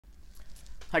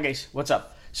Hi guys, what's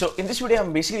up? So in this video,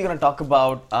 I'm basically going to talk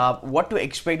about what to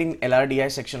expect in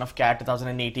LRDI section of CAT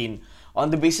 2018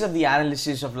 on the basis of the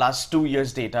analysis of last 2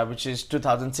 years data, which is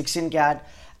 2016 CAT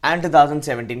and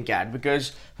 2017 CAT,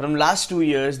 because from last 2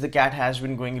 years, the CAT has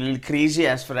been going a little crazy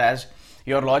as far as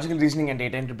your logical reasoning and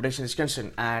data interpretation is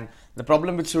concerned. And the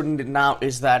problem with students now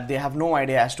is that they have no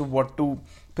idea as to what to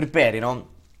prepare,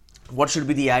 what should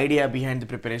be the idea behind the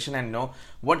preparation, and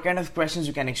what kind of questions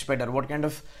you can expect, or what kind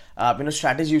of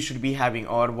strategy you should be having,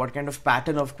 or what kind of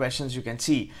pattern of questions you can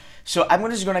see. So I'm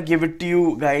just gonna give it to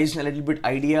you guys a little bit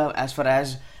idea as far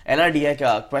as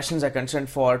LRDI questions are concerned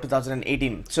for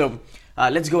 2018. So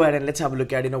let's go ahead and let's have a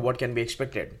look at what can be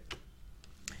expected.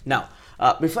 Now,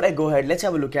 before I go ahead, let's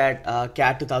have a look at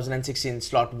CAT 2016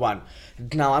 slot 1.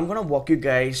 Now, I'm gonna walk you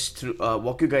guys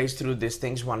through these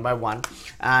things one by one,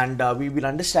 and we will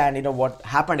understand what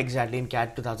happened exactly in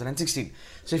CAT 2016.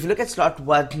 So, if you look at slot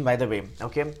 1, by the way,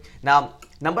 okay. Now,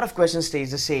 number of questions stays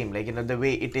the same, like the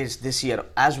way it is this year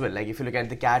as well. Like if you look at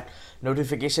the CAT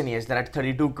notification, yes, there are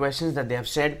 32 questions that they have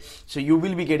said. So you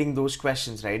will be getting those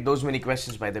questions, right? Those many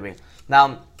questions, by the way.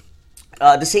 Now,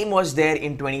 the same was there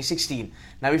in 2016.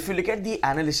 Now, if you look at the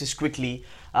analysis quickly,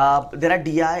 there are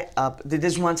DI,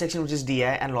 there's one section which is DI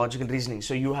and logical reasoning.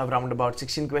 So you have around about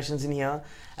 16 questions in here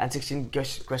and 16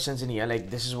 questions in here. Like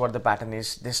this is what the pattern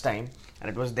is this time, and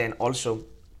it was then also.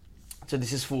 So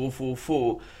this is 4, 4,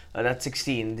 4, that's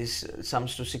 16. This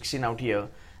sums to 16 out here.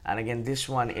 And again, this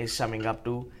one is summing up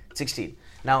to 16.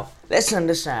 Now, let's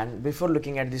understand, before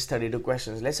looking at these 32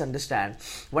 questions, let's understand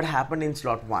what happened in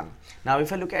slot 1. Now,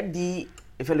 if I look at the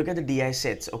DI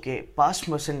sets, okay, past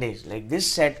percentage, like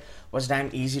this set was damn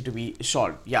easy to be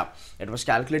solved. Yeah, it was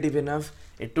calculative enough.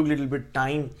 It took a little bit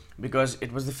time because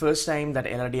it was the first time that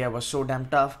LRDI was so damn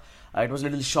tough. It was a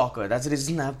little shocker. That's the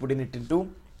reason I've put it into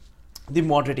the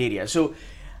moderate area. So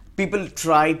people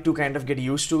tried to kind of get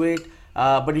used to it,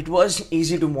 but it was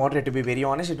easy to moderate, to be very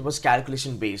honest. It was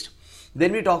calculation based.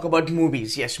 Then we talk about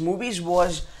movies. Yes, movies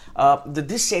was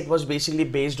this set was basically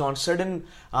based on certain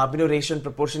ratio and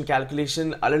proportion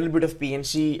calculation, a little bit of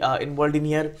PNC involved in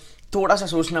here. थोड़ा सा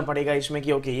सोचना पड़ेगा इसमें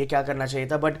कि okay ये क्या करना चाहिए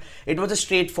था, but it was a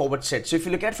straightforward set. So if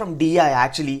you look at from DI,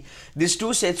 actually these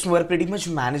two sets were pretty much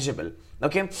manageable.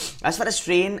 Okay, as far as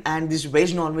strain and this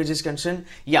veg non-veg is concerned,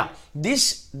 yeah,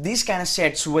 these kind of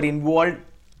sets were involved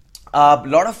a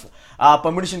lot of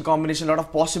permutation, combination, a lot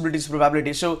of possibilities,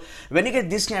 probabilities. So when you get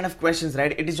this kind of questions,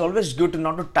 right, it is always good to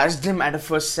not to touch them at a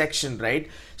first section, right?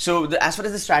 So as far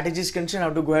as the strategy is concerned, how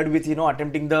to go ahead with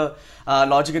attempting the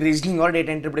logical reasoning or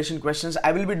data interpretation questions,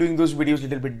 I will be doing those videos a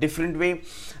little bit different way,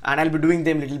 and I'll be doing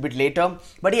them a little bit later.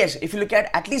 But yes, if you look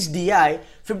at least DI,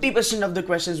 50% of the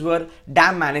questions were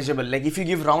damn manageable. Like if you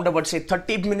give round about say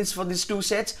 30 minutes for these two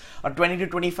sets, or 20 to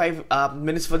 25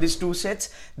 minutes for these two sets,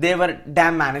 they were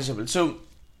damn manageable. So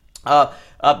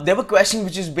there were questions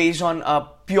which is based on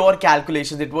pure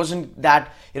calculations. It wasn't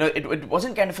that it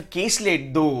wasn't kind of a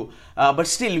caselet though, but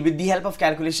still with the help of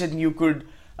calculation you could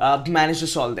manage to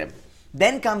solve them.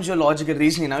 Then comes your logical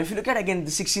reasoning. Now if you look at again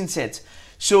the 16 sets,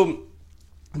 so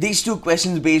these two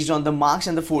questions based on the marks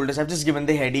and the folders, I've just given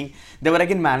the heading, they were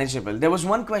again manageable. There was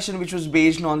one question which was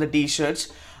based on the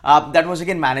t-shirts, that was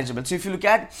again manageable. So if you look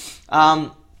at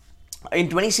in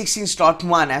 2016 slot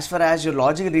 1, as far as your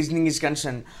logical reasoning is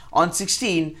concerned, on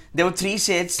 16 there were 3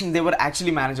 sets and they were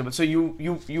actually manageable. So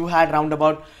you had round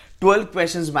about 12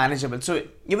 questions manageable. So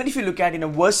even if you look at in a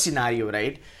worst scenario,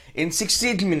 right, in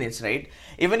 68 minutes, right,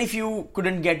 even if you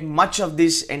couldn't get much of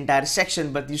this entire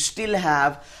section, but you still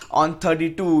have on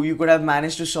 32, you could have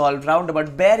managed to solve round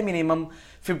about bare minimum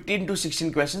 15 to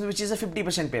 16 questions, which is a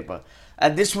 50% paper.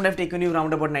 This would have taken you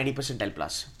round about 90 percentile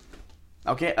plus.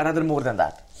 Okay, or rather more than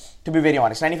that, to be very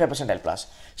honest, 95 percentile plus.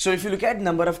 So if you look at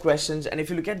number of questions and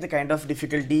if you look at the kind of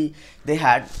difficulty they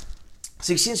had,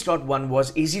 16 slot 1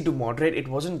 was easy to moderate. It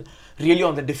wasn't really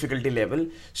on the difficulty level.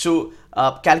 So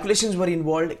calculations were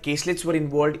involved, caselets were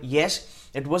involved. Yes,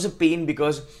 it was a pain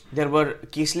because there were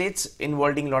caselets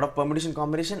involving a lot of permutation,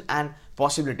 combination and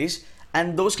possibilities,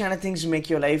 and those kind of things make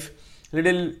your life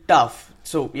little tough.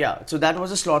 So yeah, so that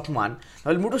was a slot 1. Now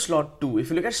we'll move to slot 2. If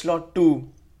you look at slot 2,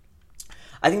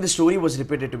 I think the story was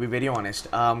repeated, to be very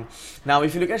honest. Now,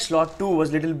 if you look at slot 2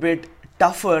 was a little bit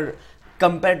tougher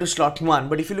compared to slot 1,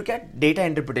 but if you look at data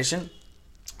interpretation,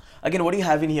 again what you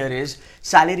have in here is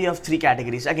salary of 3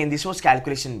 categories. Again, this was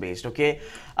calculation based, okay.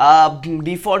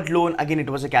 Default loan, again it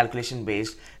was a calculation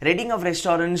based. Rating of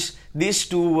restaurants, these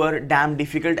two were damn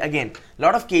difficult. Again,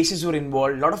 lot of cases were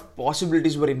involved, lot of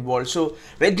possibilities were involved. So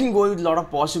when you go with a lot of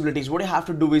possibilities, what you have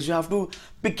to do is you have to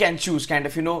pick and choose, kind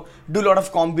of, you know, do a lot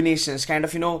of combinations, kind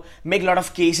of, you know, make a lot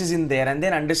of cases in there and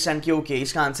then understand कि okay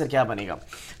इसका answer क्या बनेगा.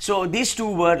 So these two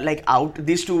were like out,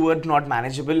 these two were not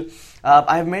manageable.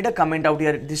 I have made a comment out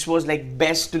here, this was like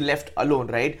best left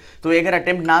alone, right? तो अगर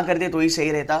attempt ना करते तो ही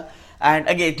सही रहता. And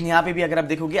again यहाँ पे भी अगर आप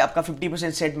देखोगे आपका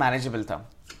 50% set manageable था.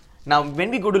 Now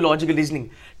when we go to logical reasoning,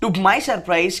 to my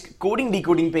surprise coding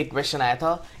decoding पे एक question आया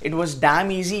था. It was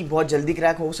damn easy, बहुत जल्दी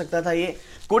क्रैक हो सकता था ये.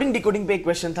 Coding decoding पे एक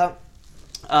question था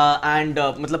एंड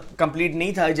मतलब कंप्लीट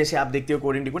नहीं था जैसे आप देखते हो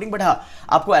कोडिंग डिकोडिंग, बट हाँ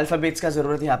आपको अल्फाबेट्स का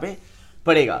जरूरत यहाँ पे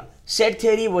पड़ेगा. Set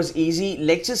theory was easy.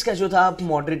 Lectures का जो था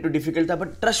मॉडरेट टू डिफिकल्ट था,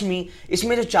 बट ट्रस्ट मी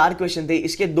इसमें जो 4 क्वेश्चन थे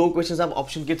इसके 2 क्वेश्चन आप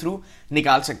ऑप्शन के थ्रू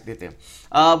निकाल सकते थे.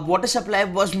 Water supply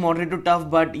was moderate to tough,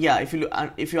 but या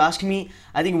if you ask me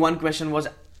I think 1 question was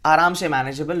आराम से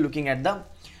manageable looking at the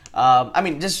I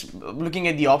mean just looking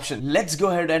at the option. Let's go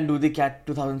ahead and do the CAT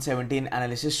 2017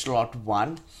 analysis slot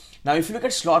 1. Now if you look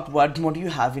at slot 1, what do you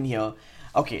have in here?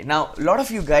 Okay, now a lot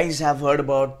of you guys have heard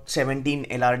about 17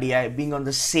 LRDI being on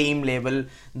the same level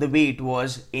the way it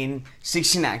was in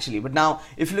 16 actually, but now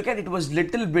if you look at it, was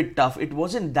little bit tough. It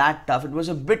wasn't that tough, it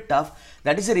was a bit tough.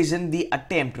 That is the reason the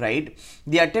attempt, right,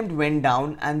 the attempt went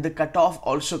down and the cutoff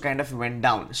also kind of went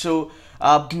down. So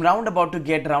round about to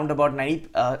get round about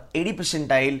 80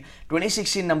 percentile.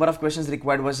 2016 number of questions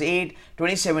required was 8.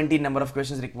 2017 number of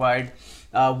questions required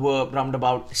were round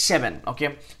about 7.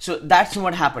 Okay, so that's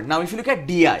what happened. Now if you look at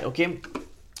DI,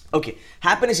 okay,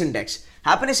 happiness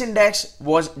index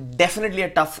was definitely a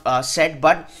tough set,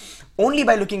 but only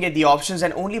by looking at the options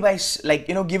and only by like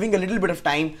you know giving a little bit of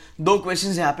time, 2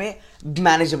 questions यहाँ पे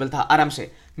manageable था आराम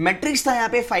से. Matrix था यहाँ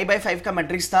पे 5x5 का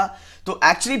matrix था, तो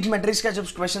एक्चुअली मैट्रिक्स का जब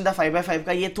क्वेश्चन था 5x5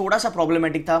 का, ये थोड़ा सा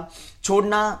प्रॉब्लमेटिक था.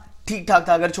 छोड़ना ठीक ठाक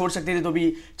था, अगर छोड़ सकते थे तो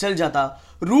भी चल जाता.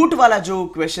 रूट वाला जो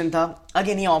क्वेश्चन था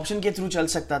अगेन ये ऑप्शन के थ्रू चल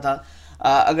सकता था.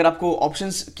 अगर आपको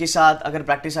ऑप्शंस के साथ अगर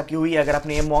प्रैक्टिस आपकी हुई है, अगर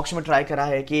आपने ये मॉक्स में ट्राई करा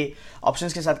है कि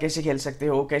ऑप्शंस के साथ कैसे खेल सकते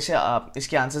हो, कैसे आप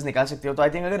इसके आंसर्स निकाल सकते हो, तो आई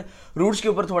थिंक अगर रूट्स के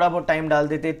ऊपर थोड़ा बहुत टाइम डाल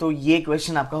देते तो ये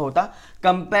क्वेश्चन आपका होता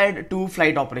compared to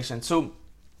flight operation. So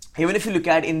even if you look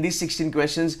at in these 16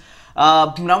 questions,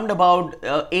 round about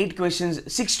 8 questions,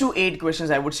 6 to 8 questions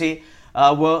I would say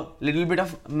were little bit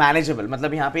of manageable.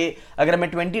 मतलब यहाँ पे अगर मैं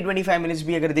 20-25 मिनट्स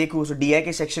भी अगर देखूँ तो DI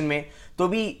के सेक्शन में तो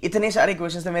भी इतने सारे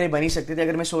क्वेश्चंस तो मेरे बन ही सकते थे.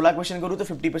 अगर मैं 16 क्वेश्चन करूँ तो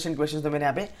 50% क्वेश्चन तो मेरे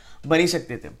यहाँ पे बन ही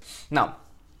सकते थे. नाउ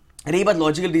रही बात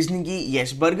लॉजिकल रीजनिंग की,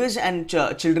 यस बर्गर्स एंड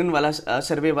चिल्ड्रन वाला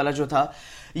सर्वे वाला जो था,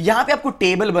 यहाँ पे आपको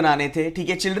टेबल बनाने थे, ठीक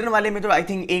है. चिल्ड्रन वाले में तो आई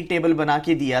थिंक एक टेबल बना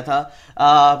के दिया था,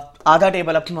 आधा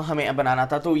टेबल अब हमें बनाना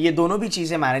था, तो ये दोनों भी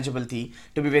चीज़ें मैनेजेबल थी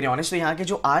टू बी वेरी ऑनेस्ट. तो यहाँ के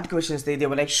जो 8 क्वेश्चंस थे दे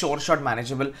वर लाइक शॉर्ट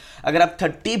मैनेजेबल. अगर आप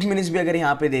 30 मिनट्स भी अगर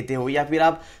यहाँ पे देते हो या फिर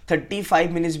आप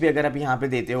 35 मिनट्स भी अगर आप यहाँ पे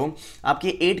देते हो,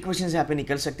 आपके 8 क्वेश्चंस यहाँ पे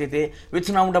निकल सकते थे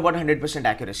with round about 100%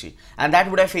 accuracy, and that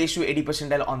would have faced you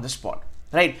 80% on the spot,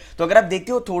 right. तो अगर आप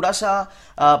देखते हो थोड़ा सा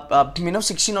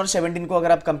 16 और 17 को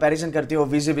अगर आप कंपैरिजन करते हो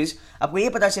विज विज, आपको ये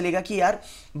पता चलेगा कि यार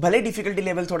भले डिफिकल्टी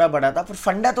लेवल थोड़ा बड़ा था पर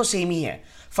फंडा तो सेम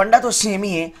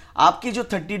ही है. आपके जो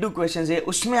 32 क्वेश्चंस है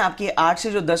उसमें आपके 8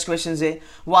 से जो 10 क्वेश्चंस है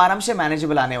वो आराम से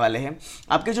मैनेजेबल आने वाले हैं.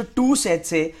 आपके जो 2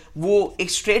 सेट्स है वो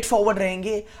एक स्ट्रेट फॉरवर्ड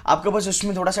रहेंगे. आपको बस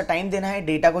उसमें थोड़ा सा टाइम देना है,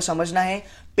 डेटा को समझना है,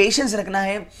 पेशेंस रखना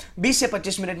है. 20 से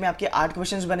 25 मिनट में आपके 8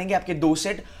 क्वेश्चंस बनेंगे, आपके 2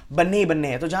 सेट बनने ही बनने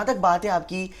हैं. तो जहां तक बात है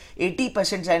आपकी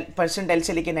 80%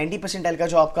 से लेके 90% का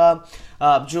जो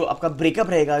आपका ब्रेकअप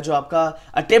रहेगा, जो आपका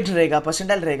अटेम्प्ट रहेगा,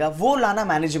 परसेंटाइल रहेगा, वो लाना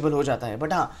मैनेजेबल हो जाता है.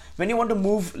 बट हाँ, when you want to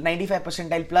move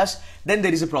 95% plus then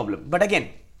there is a problem. But again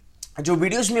जो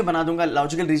वीडियोस में बना दूंगा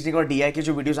लॉजिकल रीजनिंग और डीआई के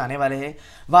जो वीडियोस आने वाले हैं,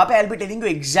 वहां पे I will be telling you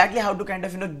exactly how to kind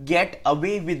of get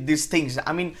away with this things.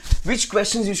 I mean which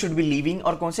questions you should be leaving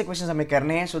और कौन से क्वेश्चंस हमें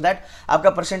करने हैं, सो दैट आपका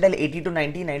परसेंटाइल 80 to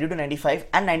 90, 90 to 95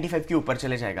 एंड 95 के ऊपर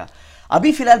चले जाएगा.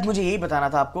 अभी फिलहाल मुझे यही बताना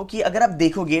था आपको कि अगर आप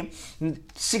देखोगे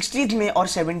 16 में और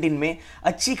 17 में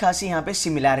अच्छी खासी यहाँ पे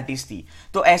सिमिलैरिटीज थी.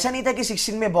 तो ऐसा नहीं था कि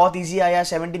 16 में बहुत इजी आया,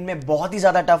 17 में बहुत ही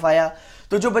ज्यादा टफ आया.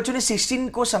 तो जो बच्चों ने 16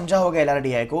 को समझा होगा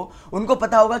एलआरडीआई को, उनको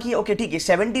पता होगा कि ओके ठीक है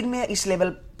 17 में इस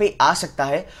लेवल पे आ सकता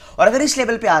है, और अगर इस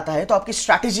लेवल पे आता है तो आपकी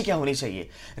स्ट्रैटेजी क्या होनी चाहिए.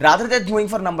 Rather than going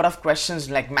for number of questions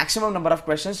like maximum number of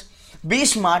questions, B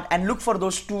smart and look for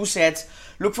those 2 sets,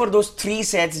 look for those 3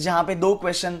 sets जहां पे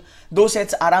 2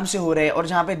 सेट्स आराम से हो रहे हैं, और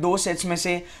जहां पे 2 सेट्स में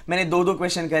से मैंने 2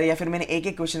 क्वेश्चन करे या फिर मैंने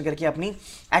एक क्वेश्चन करके अपनी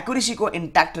एक्यूरेसी को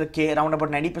इंटैक्ट रखे, अराउंड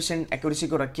अबाउट 90% एक्यूरेसी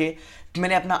को रखे,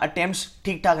 मैंने अपना अटेम्प्ट्स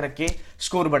ठीक ठाक रख के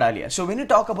स्कोर बढ़ा लिया. So when you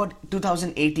talk about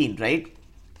 2018 right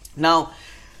now,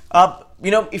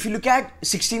 If you look at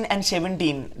 16 and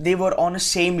 17, they were on a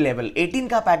same level. 18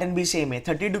 का pattern भी same है,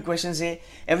 32 questions है,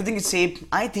 everything is same.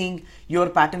 I think your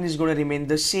pattern is going to remain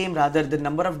the same. Rather, the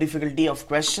number of difficulty of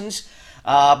questions,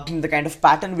 the kind of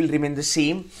pattern will remain the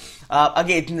same.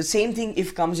 Again, the same thing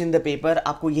if comes in the paper.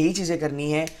 आपको यही चीजें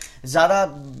करनी है. ज़्यादा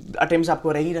attempts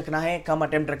आपको नहीं रखना है, कम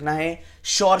अटेम्प्ट रखना है.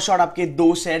 शॉर्ट आपके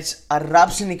 2 सेट्स आराम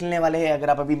से निकलने वाले हैं. अगर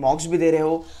आप अभी मॉक्स भी दे रहे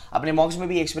हो, अपने मॉक्स में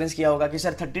भी एक्सपीरियंस किया होगा कि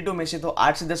सर 32 में से तो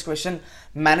 8 से 10 क्वेश्चन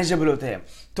मैनेजेबल होते हैं.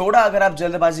 थोड़ा अगर आप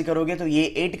जल्दबाजी करोगे तो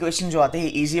ये 8 क्वेश्चन जो आते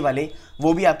हैं इजी वाले,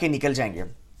 वो भी आपके निकल जाएंगे.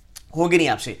 होगी नहीं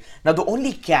आपसे. Now the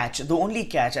only catch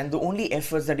and the only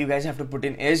efforts that you guys have to put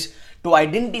in is to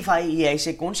identify ये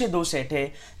ऐसे कौन से 2 सेट है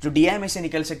जो DI में से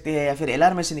निकल सकते हैं या फिर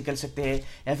LR में से निकल सकते हैं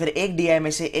या फिर एक DI में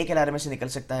से एक LR में से निकल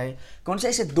सकता है. कौन से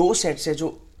ऐसे 2 सेट्स है जो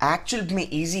एक्चुअल में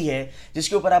इजी है,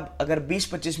 जिसके ऊपर आप अगर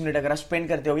 20-25 मिनट अगर आप स्पेंड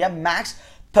करते हो या मैक्स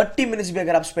 30 मिनट्स भी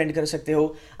अगर आप स्पेंड कर सकते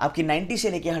हो, आपकी 90 से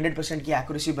लेके 100% की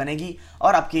एक्यूरेसी बनेगी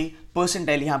और आपकी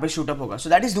परसेंटाइल यहाँ पे शूटअप होगा. So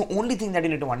that is the only thing that you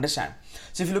need to understand.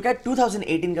 So if you look at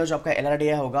 2018 का जो आपका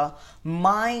LRDI होगा,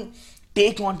 माई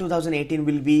take on 2018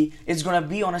 will be, it's gonna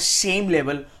be on a same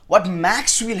level. What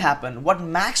max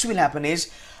will happen is,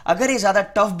 अगर ये ज्यादा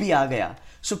tough भी आ गया,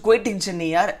 so कोई टेंशन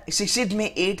नहीं यार. 16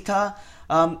 में 8 था,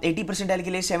 80 परसेंटाइल के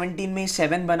लिए 17 में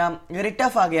 7 बना. अगर ये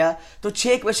टफ आ गया तो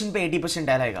 6 क्वेश्चन पे 80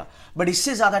 परसेंटाइल आएगा, बट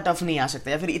इससे ज्यादा टफ नहीं आ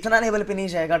सकता या फिर इतना लेवल पे नहीं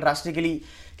जाएगा ड्रास्टिकली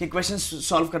कि क्वेश्चन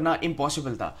सॉल्व करना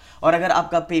इम्पॉसिबल था. और अगर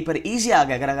आपका पेपर इजी आ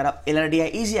गया, अगर आप LRDI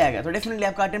इजी आएगा, तो डेफिनेटली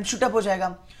आपका अटेम्प्ट शूटअप हो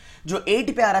जाएगा. जो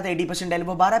 8 पे आ रहा था 80 परसेंटाइल,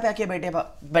 वो 12 पे आके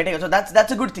बैठेगा. So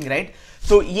that's a good thing, right.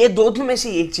 तो ये दोनों में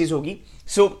से एक चीज होगी.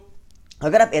 सो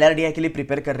अगर आप LRDI के लिए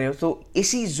प्रिपेयर कर रहे हो तो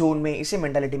इसी जोन में, इसी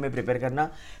मेंटालिटी में प्रिपेयर करना.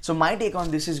 So my take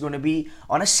on this is going to be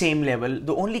on a same level. The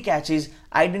only catch is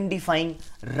identifying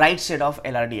right set of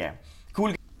LRDI.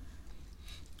 Cool.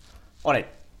 Alright.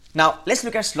 Now let's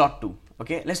look at slot 2.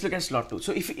 Okay, let's look at slot 2.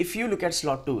 So if you look at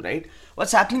slot 2, right,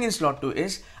 what's happening in slot 2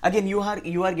 is, again, you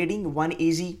are getting one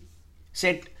easy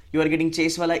set. You are getting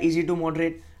chase wala easy to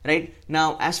moderate, right? Now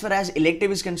as far as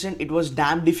elective is concerned, it was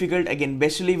damn difficult. Again,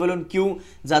 best level on क्यों,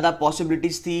 ज़्यादा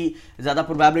possibilities थी, ज़्यादा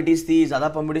probabilities थी,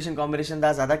 ज़्यादा permutation combination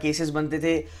था, ज़्यादा cases बनते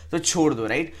थे, तो छोड़ दो,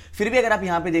 right? फिर भी अगर आप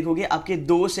यहाँ पे देखोगे, आपके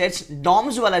 2 sets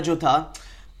डॉम्स वाला जो था,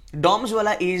 डॉम्स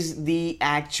वाला is the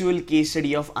actual case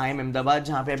study of IIM Ahmedabad,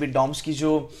 जहां पे अभी डॉम्स की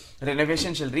जो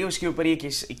रेनोवेशन चल रही है उसके ऊपर ये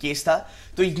केस था.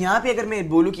 तो यहाँ पे अगर मैं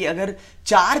बोलूँ कि अगर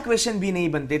 4 क्वेश्चन भी नहीं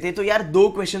बनते थे तो यार 2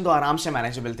 क्वेश्चन तो आराम से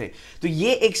मैनेजेबल थे. तो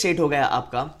ये एक सेट हो गया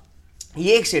आपका,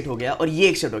 ये एक सेट हो गया और ये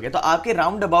एक सेट हो गया. तो आपके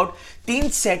राउंड अबाउट 3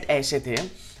 सेट ऐसे थे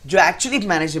जो एक्चुअली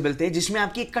मैनेजेबल थे, जिसमें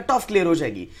आपकी कट ऑफ क्लियर हो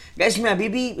जाएगी. गाइस, मैं अभी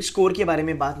भी स्कोर के बारे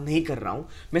में बात नहीं कर रहा हूं,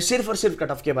 मैं सिर्फ और सिर्फ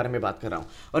कट ऑफ के बारे में बात कर रहा हूं.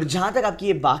 और जहां तक आपकी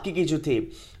ये बाकी के जो थे,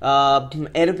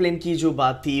 एरोप्लेन की जो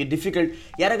बात थी, डिफिकल्ट,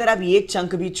 यार अगर आप ये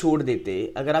चंक भी छोड़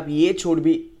देते, अगर आप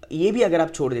ये भी अगर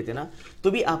आप छोड़ देते ना,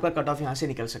 तो भी आपका कट ऑफ यहाँ से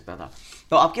निकल सकता था.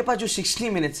 तो आपके पास जो 60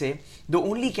 मिनट्स है, द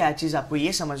ओनली कैच इज आपको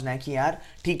ये समझना है कि यार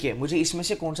ठीक है, मुझे इसमें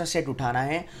से कौन सा सेट उठाना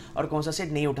है और कौन सा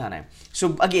सेट नहीं उठाना है.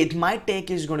 So again my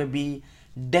take is going to be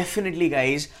definitely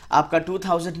guys, आपका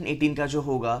 2018 का जो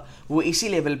होगा वो इसी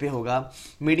लेवल पे होगा.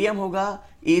 मीडियम होगा,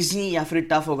 इजी या फिर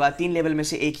टफ होगा, 3 लेवल में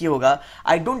से एक ही होगा.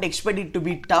 I don't expect it to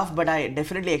be tough, but I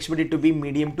definitely expect it to be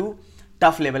medium to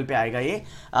tough level पे आएगा ये.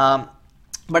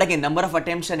 But again number of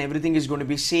attempts and everything is going to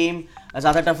be same.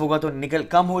 ज़्यादा tough होगा तो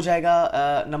कम हो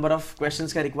जाएगा number of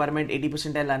questions का requirement 80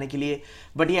 percentile लाने के लिए.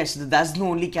 But yes, that's the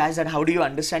only catch that how do you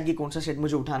understand कि कौन सा सेट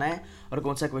मुझे उठाना है और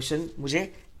कौन सा क्वेश्चन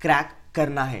मुझे क्रैक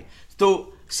करना है. तो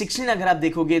 16 अगर आप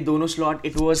देखोगे दोनों slot,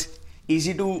 it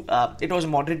was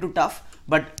moderate to tough,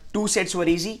 but 2 sets were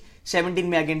easy. 17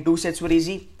 में अगेन 2 सेट्स वर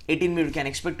इजी. 18 में you can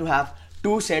expect to have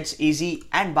 2 sets easy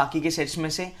and बाकी के सेट्स में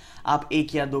से आप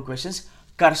 1 या 2 क्वेश्चंस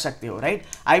कर सकते हो, right.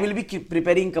 I will be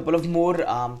preparing couple of more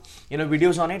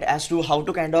videos on it as to how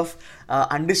to kind of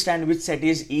understand which set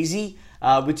is easy,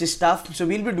 which is tough. So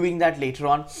we'll be doing that later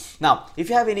on. Now if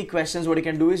you have any questions, what you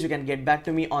can do is you can get back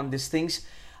to me on these things.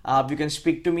 You can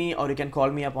speak to me or you can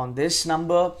call me up on this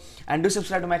number, and do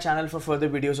subscribe to my channel for further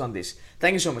videos on this.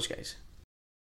 Thank you so much, guys.